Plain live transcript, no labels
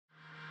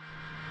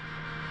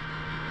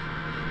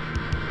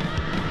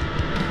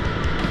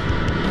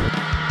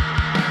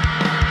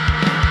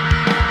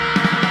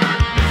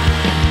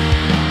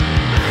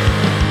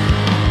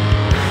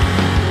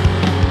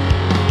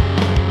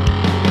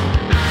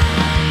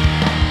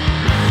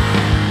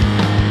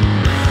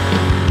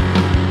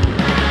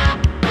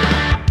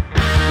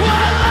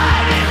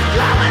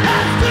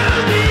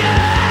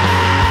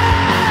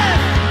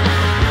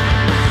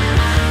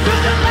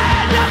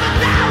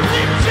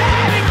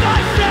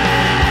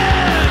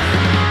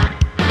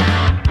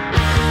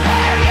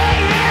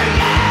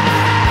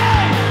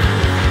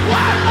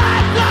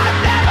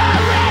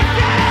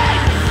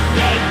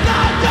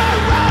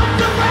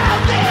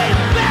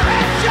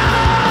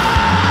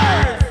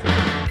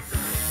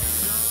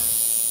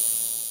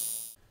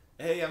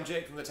Hey, I'm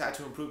Jake from the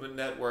Tattoo Improvement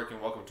Network,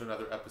 and welcome to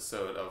another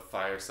episode of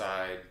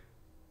Fireside.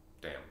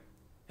 Damn.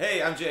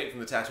 Hey, I'm Jake from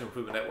the Tattoo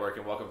Improvement Network,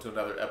 and welcome to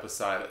another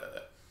episode.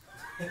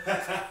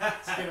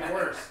 It's getting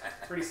worse.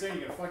 Pretty soon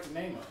you're going to fuck your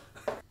name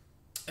up.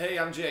 Hey,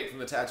 I'm Jake from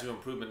the Tattoo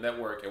Improvement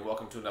Network, and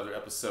welcome to another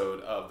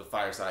episode of the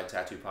Fireside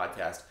Tattoo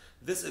Podcast.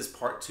 This is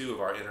part 2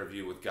 of our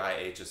interview with Guy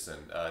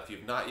Aitchison. If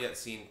you've not yet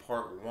seen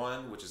part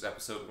 1, which is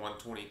episode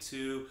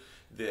 122,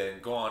 then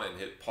go on and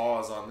hit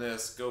pause on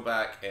this, go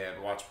back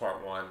and watch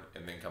part 1,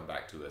 and then come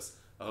back to us.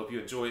 I hope you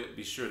enjoy it.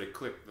 Be sure to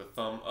click the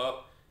thumb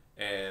up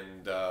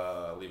and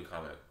leave a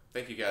comment.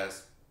 Thank you,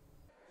 guys.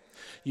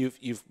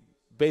 You've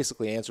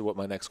basically answered what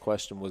my next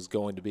question was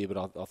going to be, but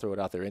I'll throw it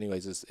out there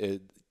anyways.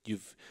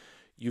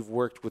 You've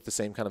worked with the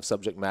same kind of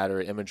subject matter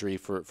imagery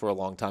for a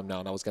long time now,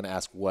 and I was going to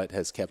ask what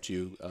has kept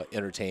you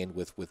entertained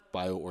with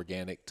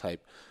bioorganic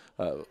type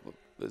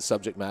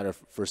subject matter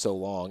for so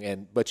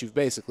long, but you've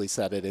basically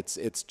said it.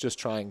 It's just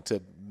trying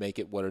to make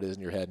it what it is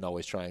in your head, and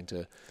always trying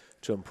to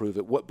improve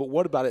it.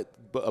 What about it?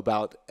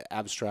 About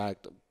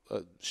abstract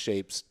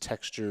shapes,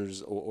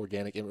 textures, or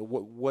organic?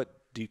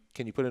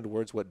 Can you put into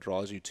words what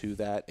draws you to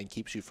that and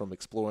keeps you from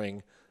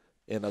exploring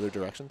in other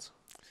directions?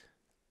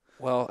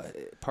 Well,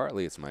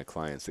 partly it's my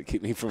clients that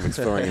keep me from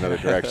exploring in other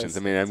directions. I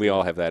mean, and we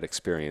all have that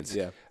experience.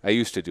 Yeah. I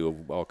used to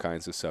do all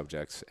kinds of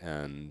subjects,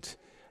 and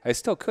I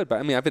still could, but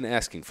I mean, I've been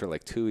asking for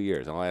like 2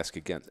 years. I'll ask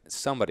again.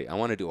 Somebody, I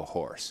want to do a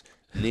horse,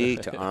 knee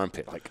to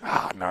armpit, like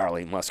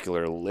gnarly,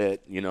 muscular,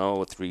 lit,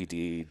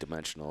 3D,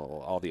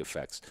 dimensional, all the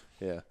effects.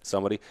 Yeah.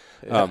 Somebody,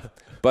 Yeah.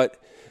 but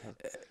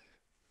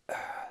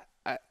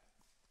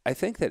I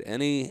think that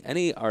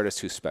any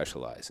artist who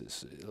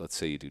specializes, let's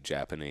say you do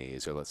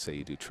Japanese or let's say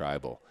you do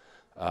tribal.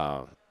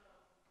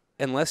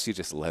 Unless you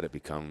just let it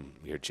become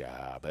your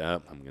job,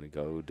 I'm going to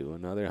go do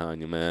another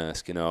Hanyu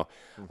mask, you're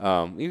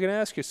going to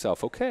ask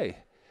yourself, okay,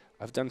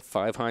 I've done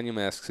 5 Hanyu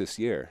masks this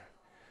year.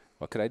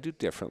 What could I do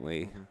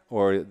differently? Mm-hmm.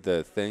 Or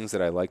the things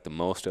that I like the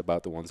most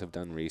about the ones I've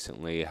done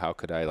recently, how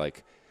could I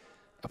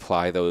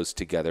apply those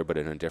together but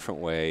in a different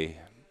way?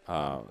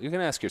 You're going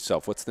to ask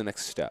yourself, what's the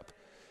next step?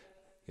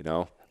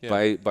 Yeah.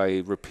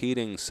 By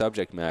repeating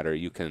subject matter,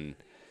 you can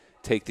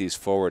take these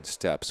forward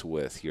steps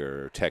with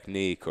your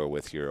technique or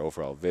with your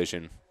overall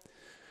vision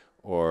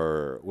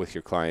or with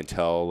your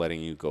clientele,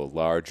 letting you go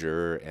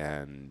larger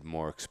and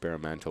more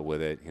experimental with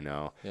it.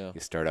 Yeah. You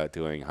start out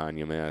doing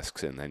Hanyu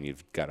masks, and then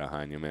you've got a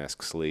Hanyu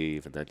mask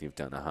sleeve, and then you've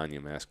done a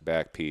Hanyu mask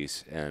back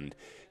piece, and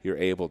you're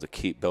able to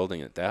keep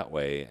building it that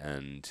way.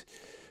 And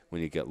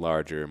when you get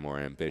larger, more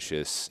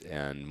ambitious,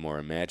 and more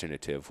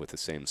imaginative with the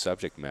same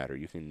subject matter,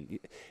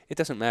 it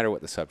doesn't matter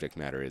what the subject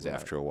matter is. Right.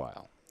 After a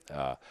while.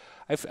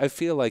 I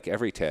feel like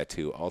every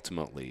tattoo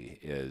ultimately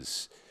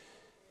is,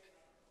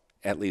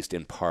 at least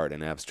in part,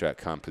 an abstract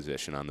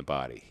composition on the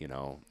body,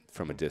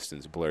 from a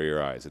distance, blur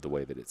your eyes at the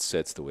way that it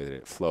sits, the way that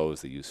it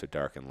flows, the use of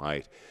dark and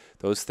light.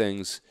 Those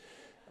things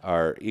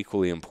are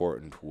equally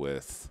important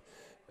with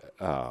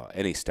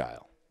any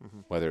style,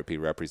 mm-hmm. whether it be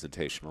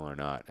representational or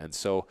not. And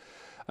so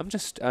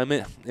I'm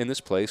in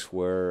this place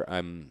where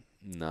I'm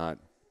not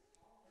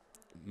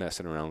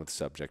messing around with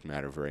subject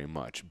matter very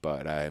much,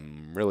 but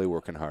I'm really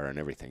working hard on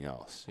everything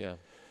else. Yeah.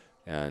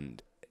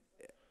 And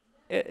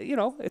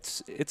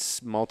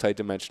it's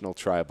multi-dimensional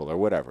tribal or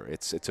whatever.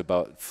 It's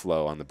about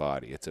flow on the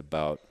body. It's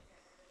about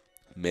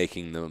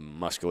making the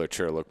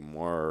musculature look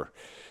more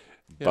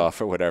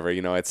buff or whatever.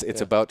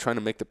 It's about trying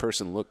to make the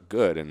person look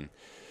good. And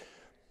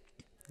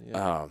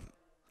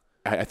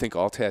I think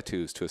all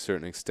tattoos to a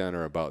certain extent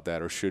are about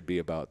that or should be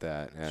about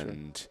that.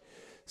 And sure.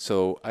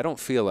 So I don't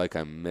feel like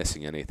I'm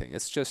missing anything.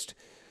 It's just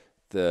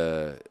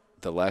the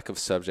lack of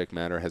subject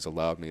matter has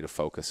allowed me to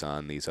focus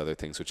on these other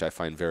things, which I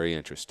find very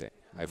interesting.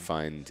 Mm-hmm. I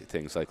find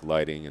things like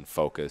lighting and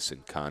focus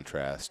and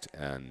contrast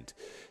and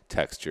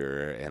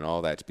texture and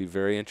all that to be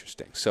very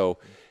interesting. So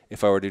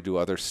if I were to do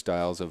other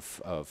styles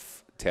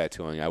of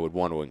tattooing, I would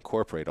want to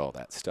incorporate all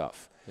that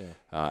stuff. Yeah.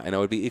 And I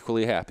would be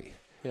equally happy.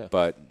 Yeah.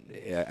 But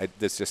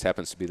this just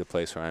happens to be the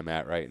place where I'm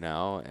at right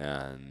now,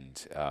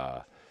 and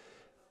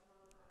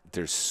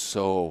there's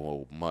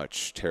so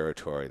much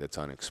territory that's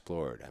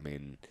unexplored. I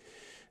mean,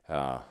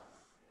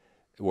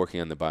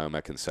 working on the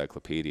Biomech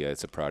Encyclopedia,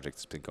 it's a project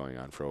that's been going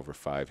on for over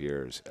 5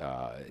 years,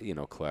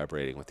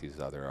 collaborating with these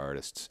other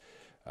artists.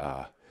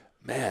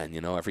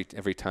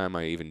 Every time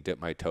I even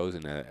dip my toes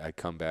in it, I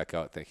come back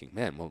out thinking,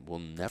 man, we'll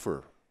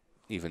never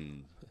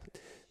even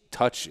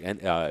touch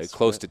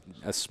close to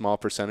a small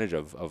percentage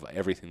of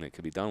everything that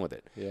could be done with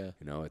it. Yeah.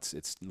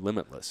 It's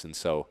limitless. And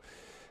so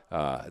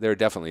there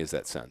definitely is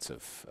that sense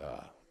of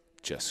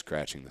just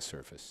scratching the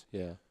surface.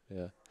 Yeah,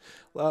 yeah.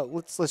 Well,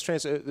 let's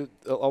transition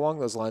along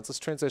those lines. Let's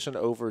transition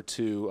over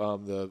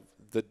to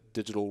the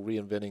digital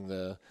reinventing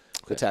the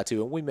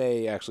tattoo, and we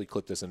may actually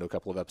clip this into a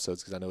couple of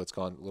episodes because I know it's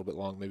gone a little bit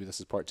long. Maybe this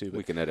is part 2. But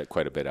we can edit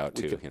quite a bit out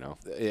too.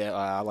 Yeah,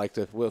 I like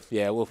to. We'll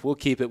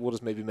keep it. We'll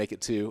just maybe make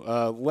it 2.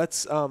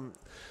 Let's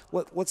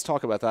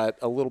talk about that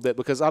a little bit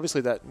because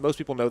obviously that most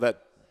people know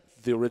that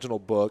the original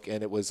book,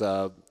 and it was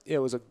a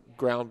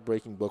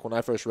groundbreaking book. When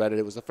I first read it,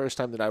 it was the first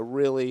time that I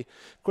really,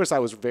 of course, I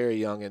was very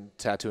young and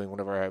tattooing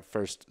whenever I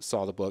first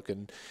saw the book,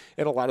 and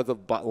a lot of the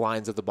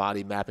lines of the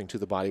body mapping to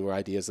the body were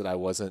ideas that I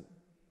wasn't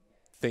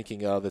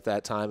thinking of at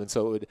that time. And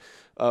so it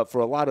would,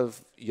 for a lot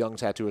of young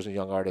tattooers and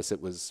young artists,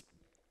 it was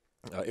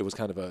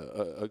kind of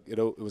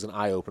it was an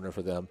eye opener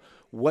for them.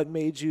 What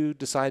made you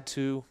decide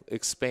to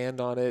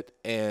expand on it?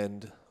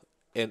 And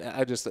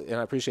I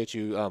appreciate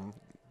you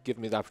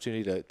giving me the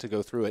opportunity to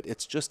go through it.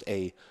 It's just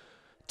a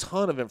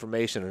ton of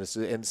information, and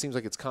it seems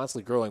like it's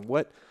constantly growing.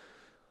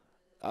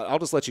 I'll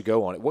just let you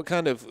go on it. What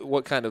kind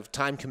of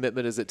time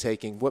commitment is it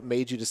taking? What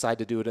made you decide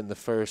to do it in the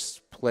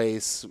first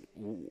place?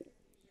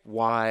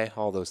 Why?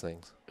 All those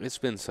things. It's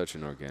been such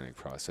an organic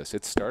process.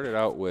 It started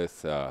out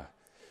with I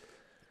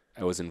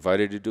was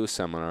invited to do a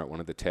seminar at one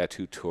of the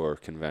Tattoo Tour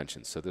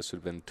conventions. So this would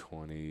have been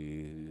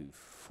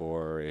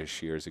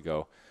 24-ish years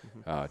ago.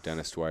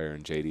 Dennis Dwyer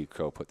and J.D.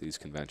 Crow put these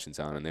conventions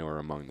on, and they were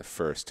among the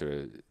first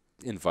to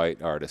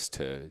invite artists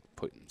to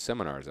put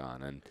seminars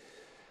on. And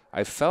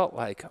I felt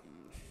like,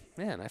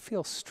 man, I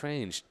feel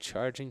strange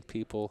charging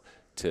people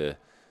to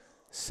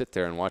sit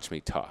there and watch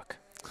me talk.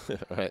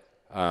 Right.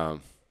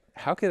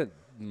 How could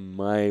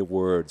my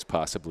words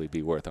possibly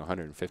be worth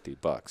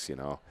 $150, you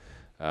know?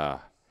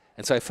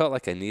 And so I felt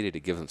like I needed to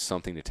give them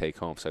something to take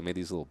home. So I made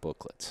these little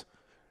booklets,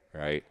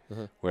 right,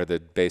 where the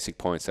basic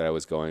points that I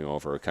was going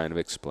over are kind of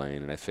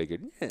explained. And I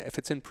figured, if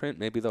it's in print,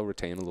 maybe they'll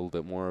retain a little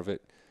bit more of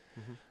it.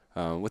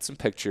 With some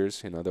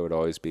pictures, you know, there would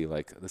always be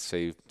like, let's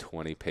say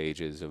 20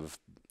 pages of,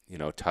 you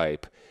know,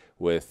 type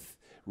with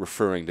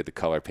referring to the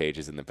color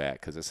pages in the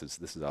back, because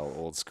this is all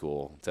old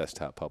school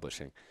desktop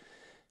publishing.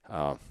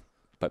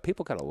 But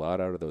people got a lot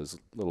out of those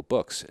little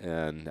books,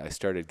 and I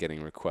started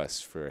getting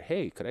requests for,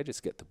 hey, could I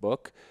just get the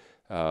book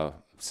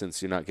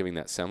since you're not giving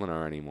that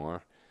seminar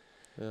anymore?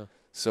 Yeah.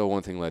 So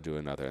one thing led to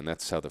another, and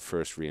that's how the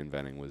first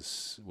reinventing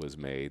was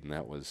made, and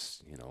that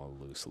was, you know,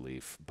 a loose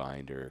leaf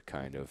binder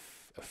kind of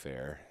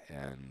affair.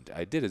 And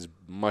I did as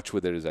much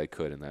with it as I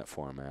could in that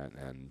format,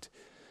 and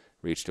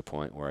reached a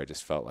point where I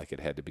just felt like it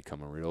had to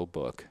become a real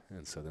book.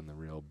 And so then the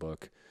real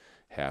book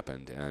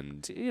happened,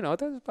 and you know,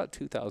 that was about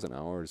 2,000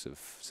 hours of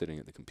sitting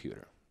at the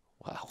computer.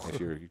 Wow. If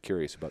you're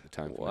curious about the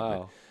time commitment.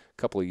 Wow.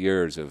 A couple of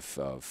years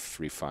of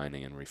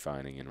refining and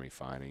refining and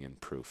refining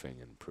and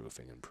proofing and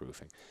proofing and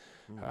proofing.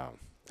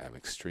 I'm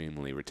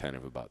extremely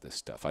retentive about this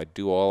stuff. I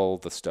do all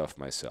the stuff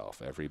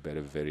myself, every bit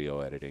of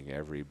video editing,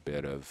 every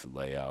bit of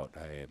layout.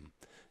 I am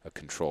a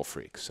control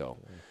freak. So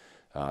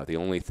the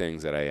only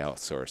things that I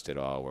outsourced at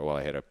all were, well,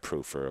 I had a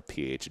proofer, a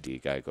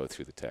PhD guy go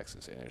through the text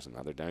and say, there's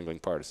another dangling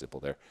participle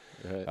there.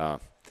 Right.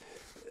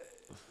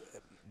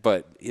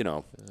 But, you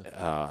know,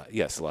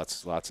 yes,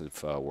 lots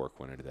of work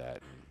went into that.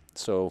 And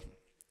so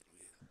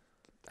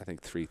I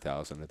think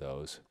 3,000 of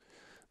those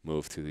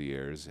moved through the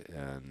years.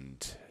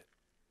 And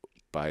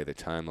by the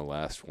time the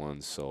last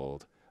one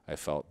sold, I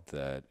felt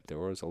that there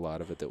was a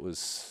lot of it that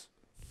was,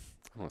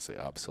 I don't want to say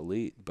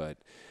obsolete, but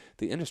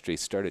the industry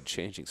started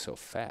changing so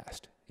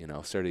fast, you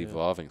know, started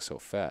evolving so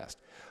fast.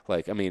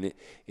 Like, I mean,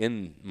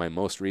 in my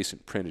most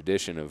recent print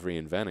edition of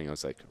Reinventing, I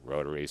was like,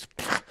 rotaries,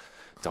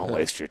 don't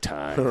waste your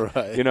time,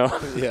 Right. you know?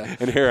 Yeah.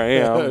 And here I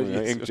am,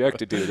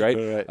 injected dude,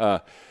 right?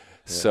 Right.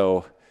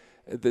 So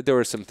there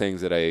were some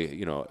things that I,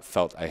 you know,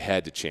 felt I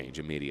had to change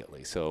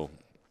immediately. So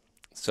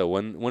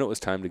when it was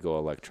time to go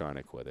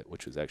electronic with it,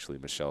 which was actually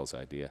Michelle's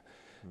idea,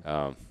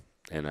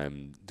 and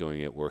I'm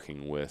doing it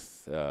working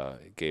with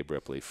Gabe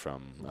Ripley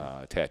from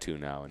Tattoo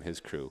Now and his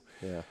crew,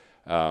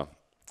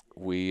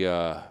 we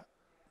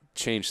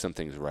changed some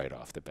things right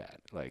off the bat,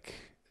 like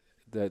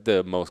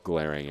the most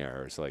glaring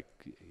errors, like,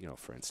 you know,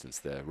 for instance,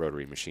 the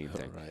rotary machine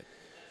thing. Right.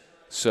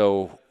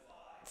 So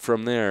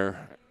from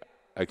there,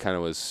 I kind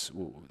of was,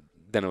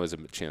 then it was a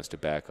chance to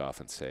back off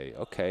and say,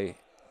 okay,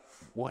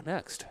 what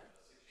next?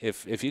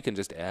 If you can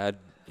just add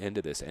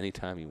into this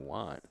anytime you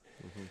want,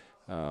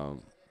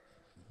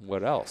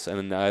 what else?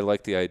 And I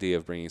like the idea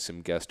of bringing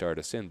some guest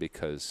artists in,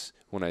 because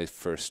when I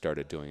first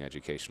started doing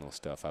educational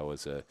stuff, I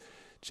was a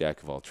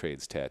jack of all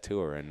trades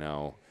tattooer, and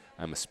now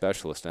I'm a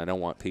specialist, and I don't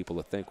want people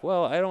to think,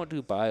 well, I don't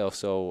do bio,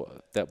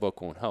 so that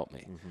book won't help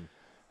me.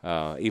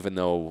 Even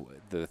though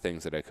the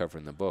things that I cover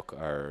in the book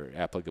are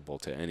applicable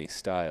to any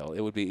style,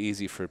 it would be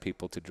easy for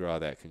people to draw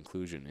that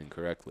conclusion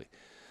incorrectly.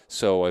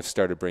 So I've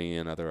started bringing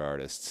in other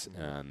artists,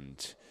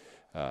 and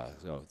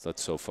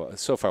so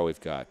far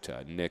we've got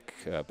Nick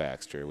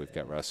Baxter, we've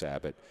got Russ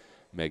Abbott,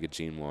 Mega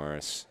Jean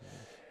Morris,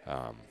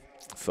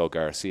 Phil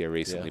Garcia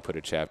recently put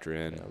a chapter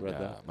in.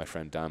 My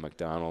friend Don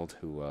McDonald,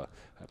 who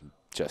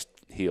just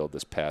healed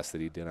this pass that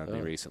he did on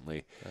me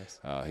recently.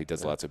 Nice. He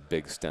does lots of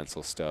big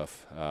stencil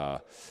stuff.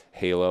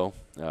 Halo,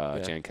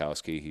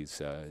 Jankowski,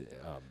 he's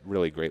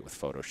really great with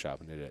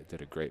Photoshop, and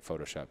did a great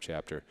Photoshop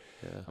chapter.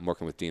 I'm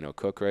working with Dino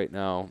Cook right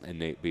now, and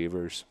Nate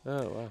Beavers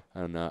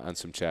on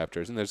some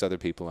chapters. And there's other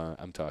people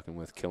I'm talking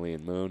with,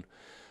 Killian Moon.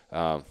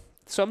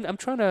 So I'm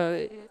trying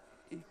to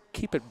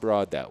keep it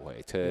broad that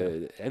way.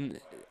 And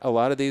a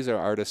lot of these are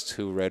artists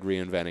who read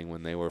Reinventing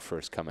when they were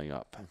first coming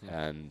up.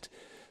 And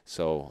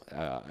So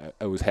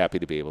I was happy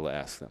to be able to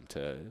ask them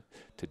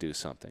to do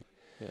something.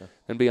 Yeah.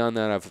 And beyond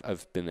that,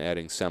 I've been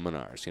adding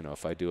seminars.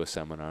 If I do a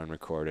seminar and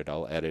record it,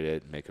 I'll edit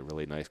it, make a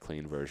really nice,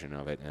 clean version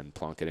of it, and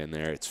plunk it in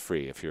there. It's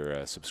free if you're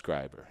a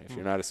subscriber. If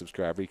you're not a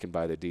subscriber, you can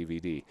buy the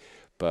DVD.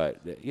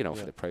 But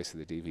for the price of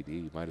the DVD,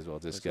 you might as well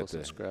just get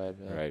the subscribe.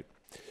 Yeah. right.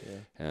 Yeah.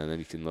 And then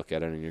you can look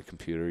at it on your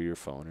computer, your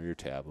phone, or your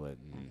tablet,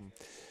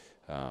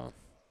 and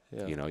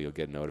you'll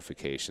get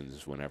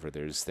notifications whenever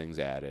there's things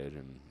added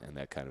and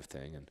that kind of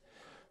thing. And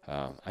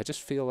I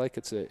just feel like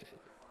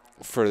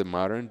for the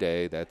modern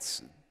day,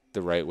 that's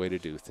the right way to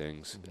do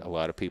things. A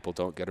lot of people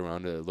don't get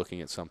around to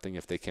looking at something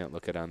if they can't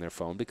look it on their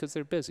phone because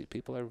they're busy.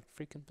 People are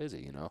freaking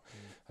busy,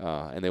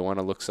 and they want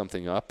to look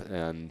something up,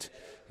 and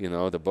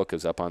the book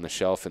is up on the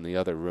shelf in the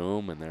other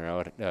room, and they're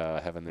out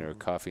having their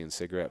coffee and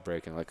cigarette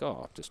break, and like,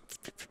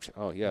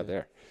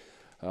 there.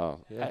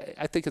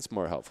 I think it's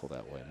more helpful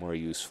that way, more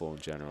useful in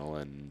general,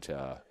 and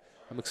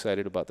I'm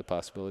excited about the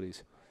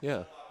possibilities.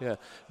 Yeah, yeah.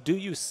 Do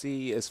you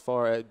see, as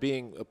far as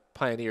being a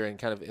pioneer in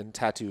kind of in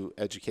tattoo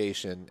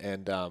education,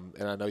 and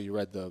I know you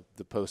read the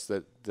post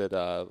that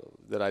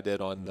I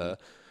did on the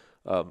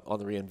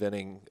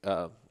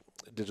Reinventing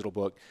digital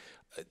book.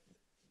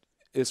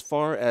 As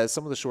far as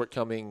some of the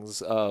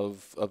shortcomings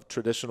of the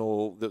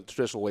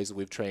traditional ways that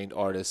we've trained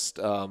artists,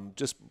 I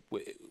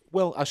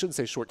shouldn't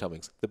say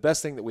shortcomings. The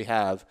best thing that we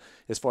have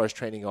as far as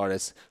training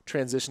artists,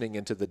 transitioning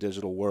into the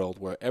digital world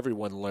where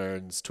everyone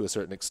learns to a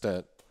certain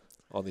extent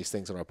on these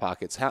things in our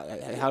pockets.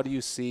 How do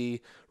you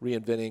see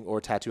reinventing or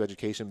tattoo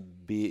education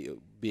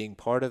being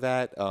part of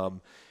that?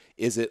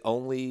 Is it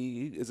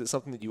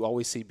something that you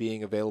always see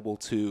being available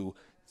to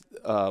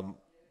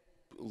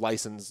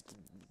licensed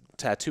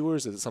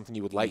tattooers? Is it something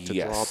you would like to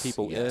draw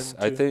people in?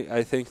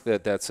 I think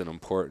that's an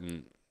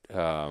important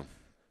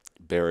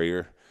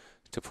barrier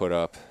to put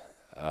up.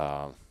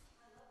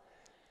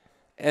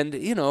 And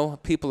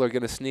people are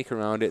going to sneak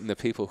around it, and the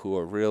people who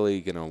are really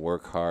going to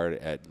work hard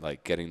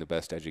at getting the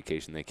best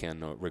education they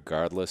can,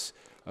 regardless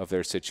of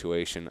their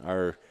situation,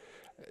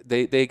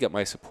 they get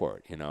my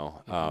support.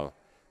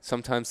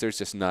 Sometimes there's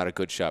just not a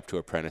good shop to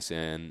apprentice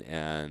in,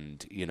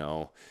 and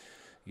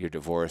you're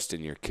divorced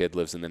and your kid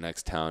lives in the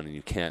next town and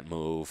you can't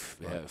move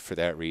for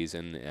that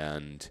reason.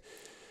 And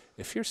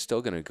if you're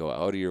still going to go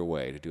out of your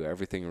way to do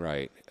everything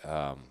right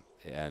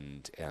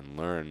and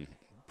learn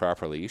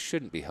properly, you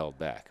shouldn't be held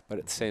back. But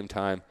at the same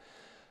time,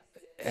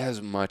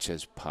 as much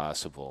as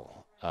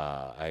possible,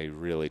 I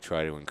really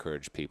try to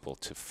encourage people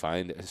to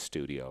find a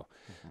studio.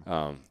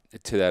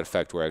 To that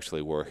effect, we're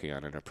actually working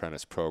on an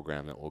apprentice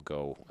program that will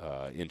go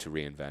into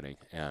reinventing,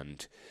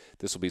 and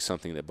this will be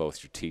something that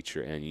both your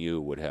teacher and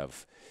you would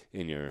have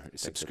in your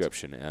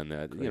subscription, and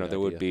there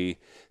would be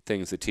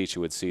things the teacher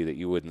would see that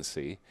you wouldn't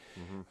see.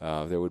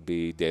 There would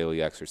be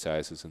daily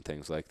exercises and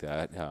things like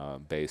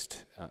that,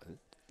 based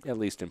at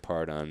least in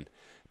part on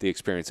the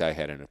experience I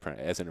had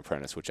as an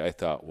apprentice, which I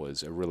thought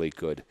was a really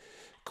good,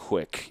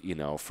 quick,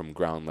 from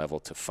ground level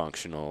to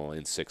functional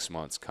in 6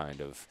 months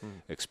kind of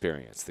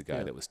experience. The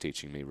guy that was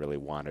teaching me really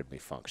wanted me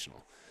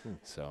functional.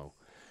 So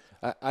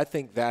I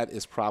think that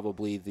is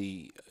probably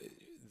the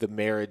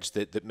marriage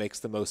that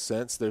makes the most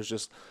sense. There's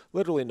just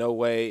literally no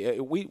way.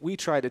 We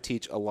try to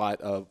teach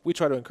we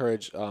try to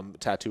encourage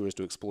tattooers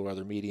to explore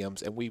other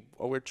mediums, and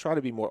we're trying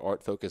to be more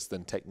art focused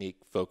than technique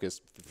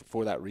focused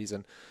for that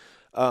reason.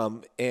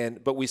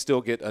 But we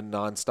still get a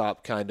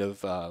nonstop kind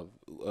of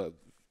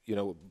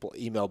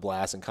email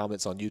blasts and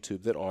comments on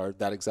YouTube that are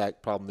that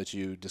exact problem that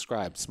you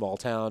described. Small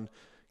town,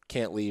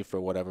 can't leave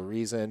for whatever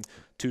reason.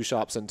 2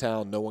 shops in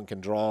town, no one can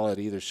draw at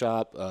either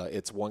shop.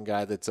 It's one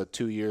guy that's a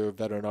 2-year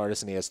veteran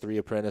artist and he has 3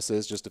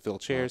 apprentices just to fill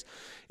chairs.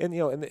 And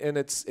and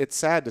it's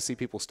sad to see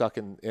people stuck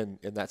in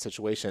that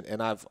situation.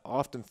 And I've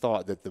often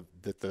thought that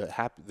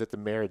the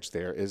marriage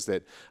there is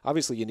that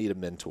obviously you need a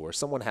mentor.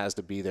 Someone has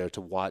to be there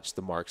to watch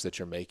the marks that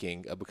you're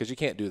making, because you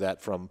can't do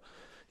that from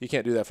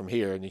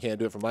here, and you can't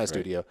do it from my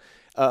studio.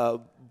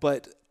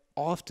 But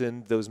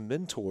often those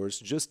mentors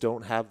just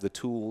don't have the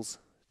tools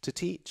to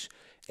teach.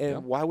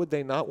 And why would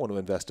they not want to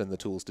invest in the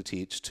tools to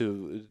teach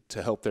to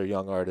help their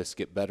young artists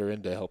get better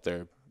and to help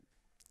their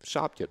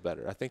shop get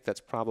better? I think that's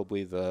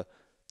probably the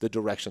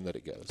direction that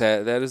it goes.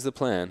 That is the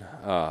plan.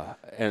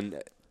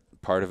 And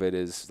part of it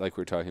is, like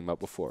we were talking about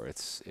before,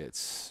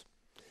 it's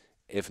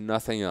if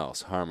nothing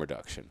else, harm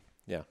reduction.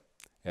 Yeah.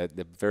 At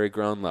the very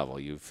ground level,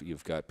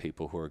 you've got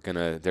people who are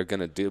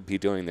be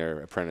doing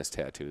their apprentice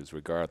tattoos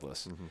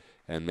regardless,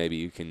 and maybe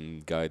you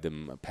can guide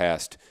them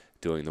past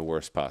doing the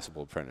worst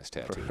possible apprentice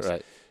tattoos.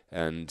 Right.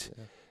 And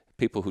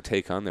people who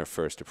take on their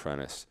first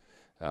apprentice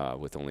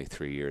with only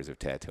 3 years of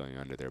tattooing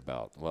under their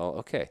belt, well,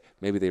 okay,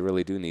 maybe they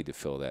really do need to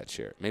fill that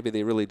chair. Maybe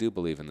they really do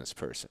believe in this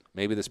person.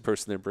 Maybe this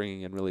person they're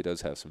bringing in really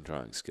does have some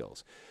drawing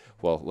skills.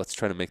 Well, let's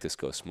try to make this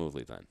go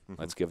smoothly then.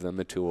 Let's give them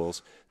the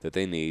tools that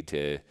they need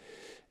to.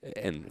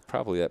 And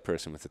probably that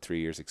person with the 3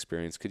 years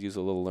experience could use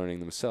a little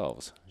learning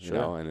themselves,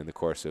 and in the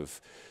course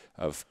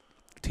of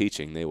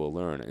teaching, they will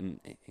learn. And,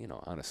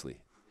 honestly,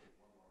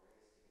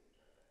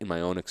 in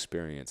my own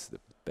experience, the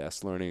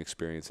best learning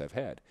experience I've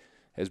had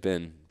has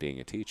been being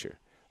a teacher.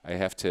 I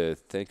have to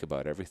think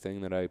about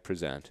everything that I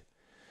present.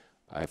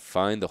 I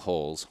find the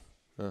holes.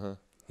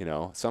 You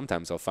know,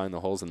 sometimes I'll find the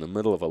holes in the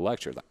middle of a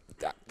lecture, like,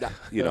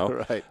 you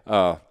know. Right.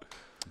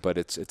 But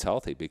it's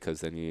healthy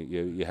because then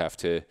you have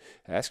to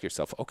ask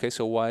yourself, okay,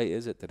 so why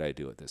is it that I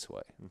do it this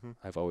way?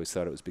 I've always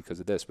thought it was because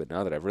of this, but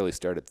now that I've really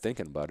started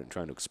thinking about it and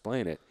trying to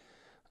explain it,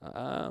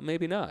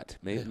 maybe not.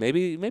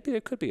 Maybe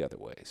there could be other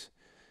ways.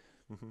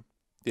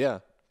 Yeah.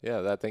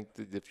 I think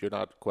that if you're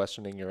not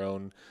questioning your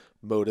own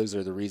motives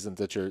or the reasons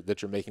that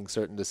you're making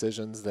certain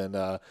decisions,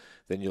 then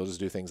you'll just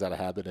do things out of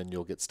habit and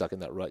you'll get stuck in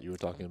that rut you were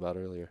talking about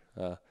earlier.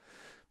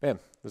 Man,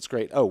 that's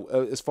great. Oh,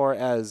 as far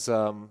as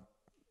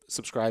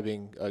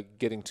subscribing,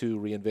 getting to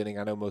Reinventing,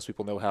 I know most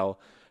people know how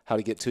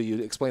to get to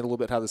you. Explain a little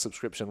bit how the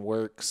subscription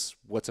works,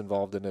 what's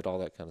involved in it, all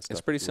that kind of stuff.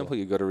 It's pretty simple.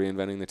 You go to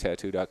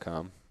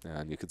reinventingthetattoo.com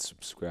and you can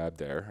subscribe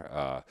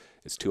there.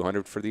 It's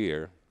 $200 for the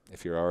year.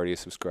 If you're already a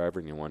subscriber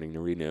and you're wanting to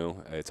renew,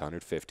 it's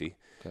 $150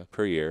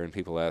 per year. And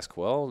people ask,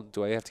 well,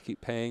 do I have to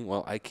keep paying?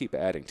 Well, I keep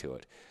adding to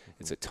it.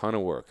 It's a ton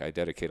of work. I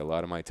dedicate a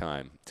lot of my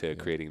time to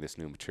creating this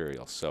new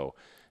material. So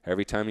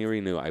every time you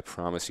renew, I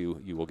promise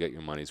you will get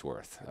your money's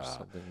worth.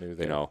 Something new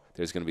there. You know,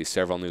 there's going to be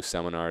several new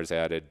seminars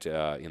added,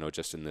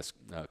 just in this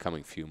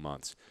coming few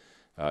months.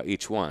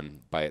 Each one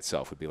by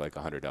itself would be like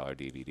a $100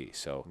 DVD.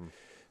 So,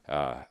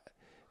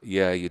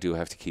 yeah, you do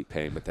have to keep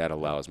paying, but that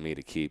allows me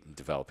to keep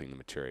developing the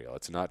material.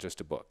 It's not just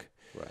a book.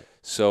 Right.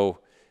 So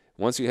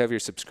once you have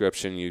your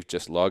subscription, you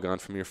just log on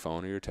from your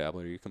phone or your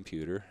tablet or your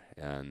computer,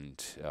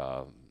 and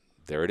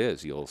there it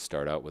is. You'll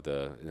start out with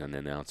an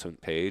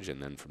announcement page,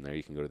 and then from there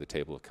you can go to the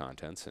table of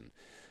contents and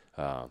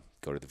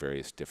go to the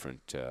various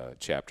different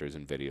chapters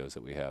and videos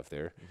that we have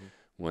there.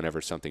 Whenever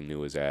something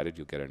new is added,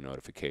 you'll get a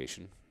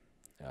notification,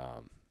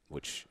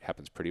 which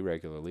happens pretty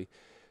regularly.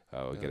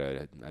 We get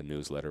a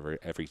newsletter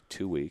every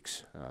 2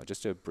 weeks,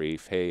 just a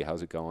brief, hey,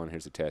 how's it going?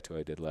 Here's a tattoo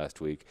I did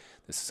last week.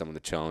 This is some of the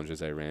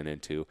challenges I ran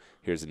into.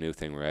 Here's a new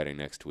thing we're adding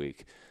next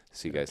week.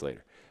 See you guys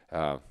later.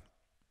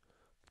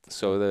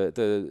 So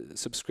the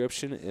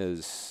subscription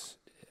is,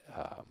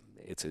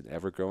 it's an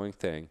ever-growing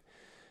thing.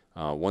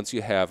 Once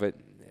you have it,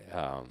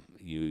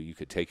 you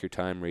could take your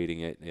time reading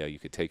it. You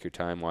could take your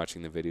time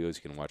watching the videos.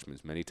 You can watch them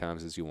as many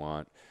times as you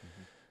want.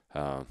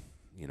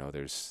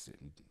 There's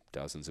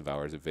dozens of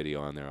hours of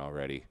video on there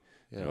already.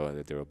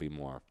 There will be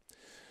more.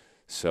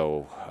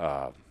 So,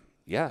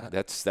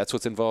 that's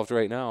what's involved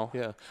right now.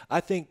 Yeah,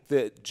 I think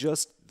that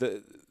just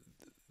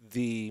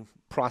the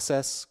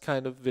process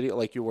kind of video,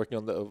 like you're working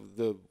on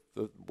the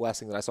last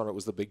thing that I saw on it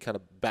was the big kind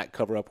of back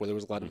cover up where there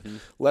was a lot of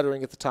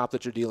lettering at the top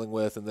that you're dealing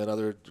with, and then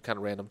other kind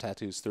of random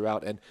tattoos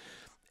throughout.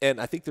 And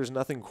I think there's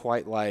nothing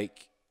quite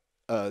like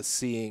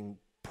seeing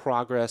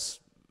progress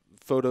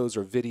photos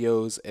or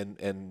videos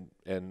and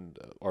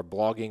or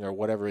blogging or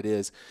whatever it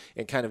is,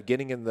 and kind of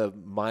getting in the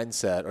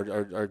mindset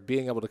or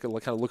being able to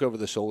kind of look over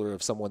the shoulder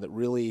of someone that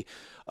really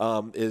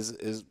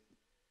is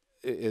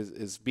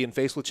being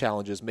faced with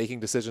challenges,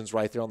 making decisions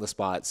right there on the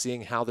spot,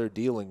 seeing how they're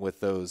dealing with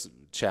those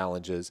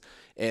challenges,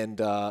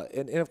 and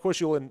of course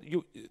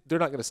they're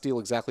not going to steal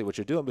exactly what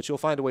you're doing, but you'll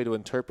find a way to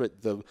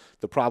interpret the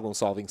problem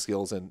solving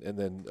skills and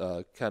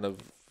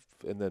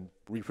then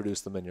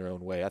reproduce them in your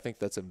own way. I think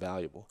that's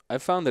invaluable.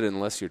 I've found that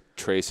unless you're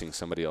tracing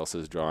somebody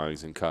else's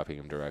drawings and copying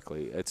them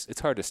directly, it's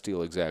hard to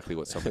steal exactly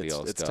what somebody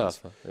else does. It's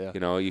tough.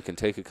 Yeah. You can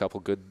take a couple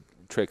good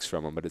tricks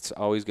from them, but it's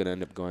always going to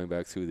end up going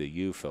back through the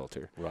U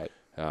filter. Right.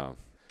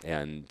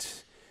 And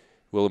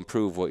we'll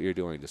improve what you're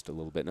doing just a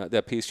little bit. Now,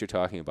 that piece you're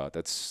talking about,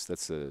 that's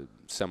a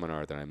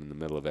seminar that I'm in the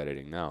middle of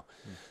editing now.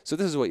 So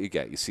this is what you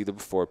get. You see the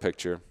before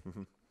picture.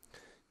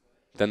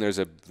 Then there's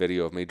a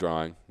video of me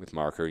drawing with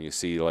marker, and you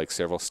see like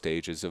several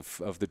stages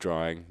of the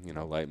drawing,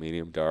 light,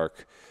 medium,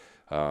 dark,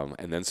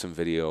 and then some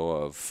video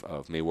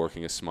of me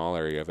working a small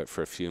area of it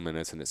for a few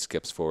minutes, and it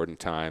skips forward in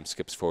time,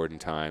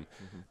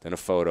 then a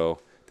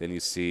photo, then you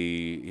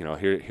see,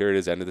 here it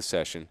is, end of the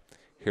session,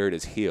 here it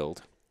is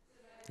healed.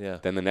 Yeah.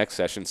 Then the next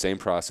session, same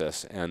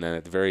process, and then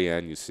at the very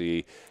end you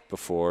see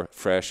before,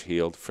 fresh,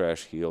 healed for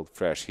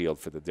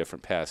the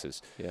different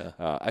passes. Yeah.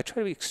 I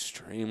try to be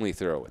extremely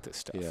thorough with this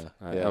stuff.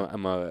 Yeah.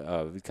 I'm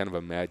a kind of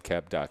a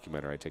madcap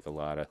documenter. I take a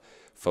lot of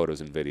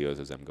photos and videos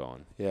as I'm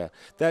going. Yeah,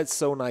 that's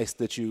so nice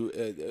that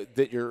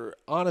you're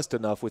honest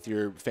enough with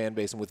your fan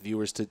base and with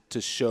viewers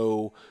to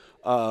show.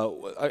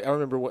 I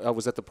remember I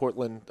was at the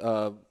Portland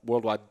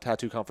Worldwide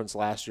Tattoo Conference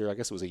last year. I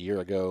guess it was a year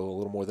ago, a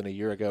little more than a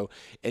year ago.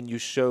 And you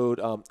showed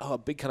a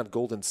big kind of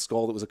golden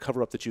skull that was a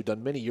cover-up that you'd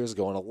done many years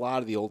ago, and a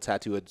lot of the old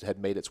tattoo had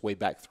made its way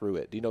back through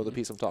it. Do you know the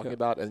piece I'm talking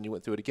about? And you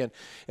went through it again.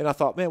 And I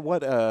thought, man,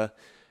 what an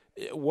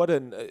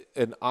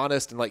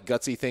honest and like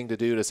gutsy thing to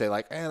do, to say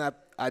like, man,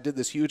 I did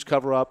this huge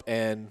cover up,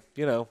 and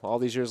all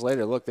these years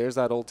later, look, there's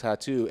that old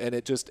tattoo. And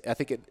I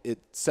think it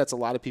sets a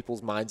lot of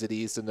people's minds at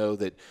ease to know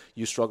that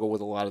you struggle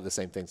with a lot of the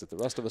same things that the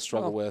rest of us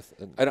struggle with.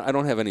 And I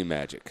don't have any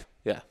magic.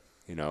 Yeah.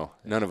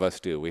 None of us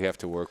do. We have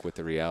to work with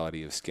the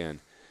reality of skin,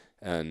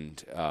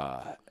 and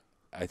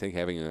I think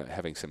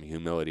having some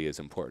humility is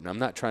important. I'm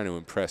not trying to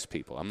impress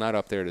people. I'm not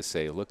up there to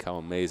say, look how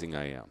amazing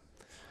I am.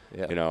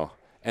 Yeah.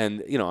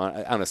 And, you know,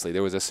 honestly,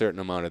 there was a certain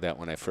amount of that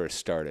when I first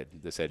started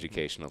this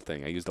educational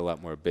thing. I used a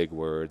lot more big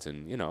words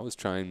and, you know, I was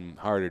trying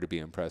harder to be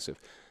impressive.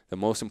 The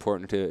most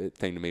important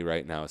thing to me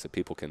right now is that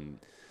people can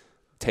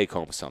take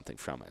home something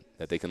from it,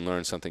 that they can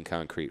learn something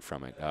concrete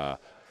from it.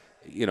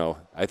 You know,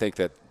 I think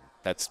that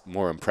that's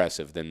more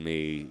impressive than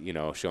me, you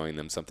know, showing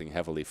them something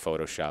heavily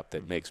photoshopped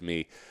that makes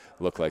me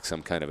look like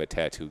some kind of a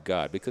tattoo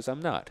god, because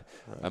I'm not.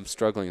 Right. I'm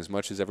struggling as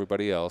much as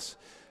everybody else.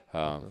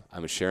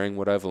 I'm sharing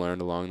what I've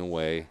learned along the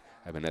way.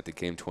 I've been at the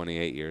game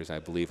 28 years. I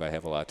believe I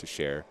have a lot to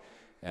share.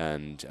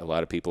 And a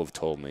lot of people have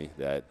told me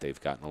that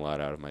they've gotten a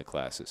lot out of my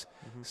classes.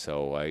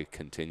 So I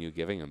continue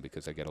giving them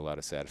because I get a lot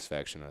of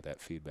satisfaction out of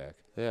that feedback.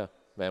 Yeah.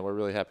 Man, we're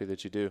really happy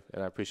that you do,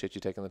 and I appreciate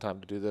you taking the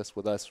time to do this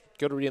with us.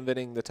 Go to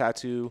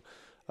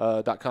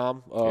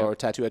reinventingthetattoo.com or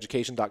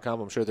tattooeducation.com.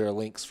 I'm sure there are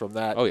links from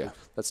that. Oh, yeah.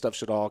 That stuff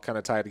should all kind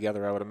of tie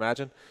together, I would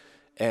imagine.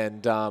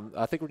 And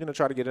I think we're going to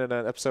try to get in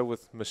an episode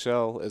with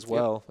Michelle as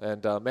well.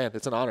 Yep. And, man,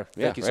 it's an honor.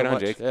 Thank you so much.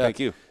 Jake. Yeah. Thank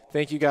you.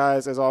 Thank you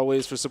guys, as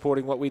always, for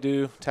supporting what we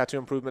do.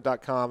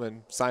 Tattooimprovement.com,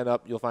 and sign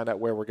up. You'll find out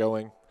where we're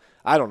going.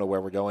 I don't know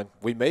where we're going.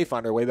 We may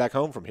find our way back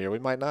home from here. We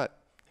might not.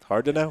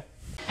 Hard to know.